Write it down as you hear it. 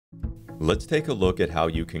Let's take a look at how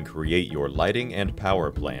you can create your lighting and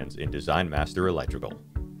power plans in Design Master Electrical.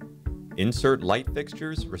 Insert light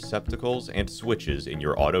fixtures, receptacles, and switches in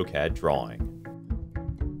your AutoCAD drawing.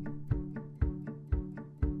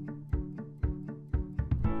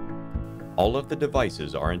 All of the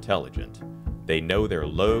devices are intelligent. They know their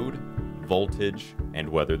load, voltage, and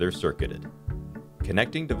whether they're circuited.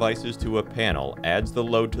 Connecting devices to a panel adds the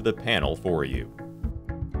load to the panel for you.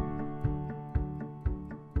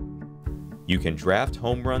 You can draft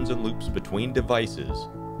home runs and loops between devices,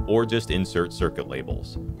 or just insert circuit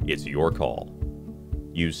labels. It's your call.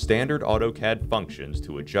 Use standard AutoCAD functions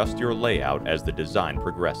to adjust your layout as the design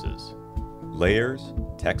progresses. Layers,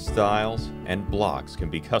 text styles, and blocks can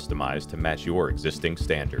be customized to match your existing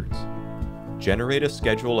standards. Generate a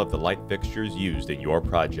schedule of the light fixtures used in your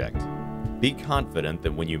project. Be confident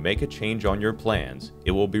that when you make a change on your plans,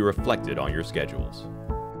 it will be reflected on your schedules.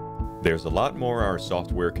 There's a lot more our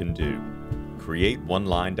software can do. Create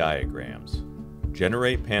one-line diagrams.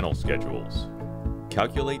 Generate panel schedules.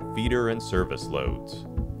 Calculate feeder and service loads.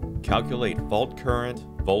 Calculate fault current,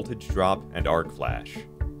 voltage drop, and arc flash.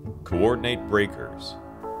 Coordinate breakers.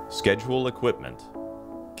 Schedule equipment.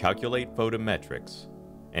 Calculate photometrics.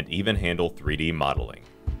 And even handle 3D modeling.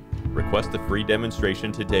 Request a free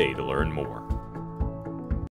demonstration today to learn more.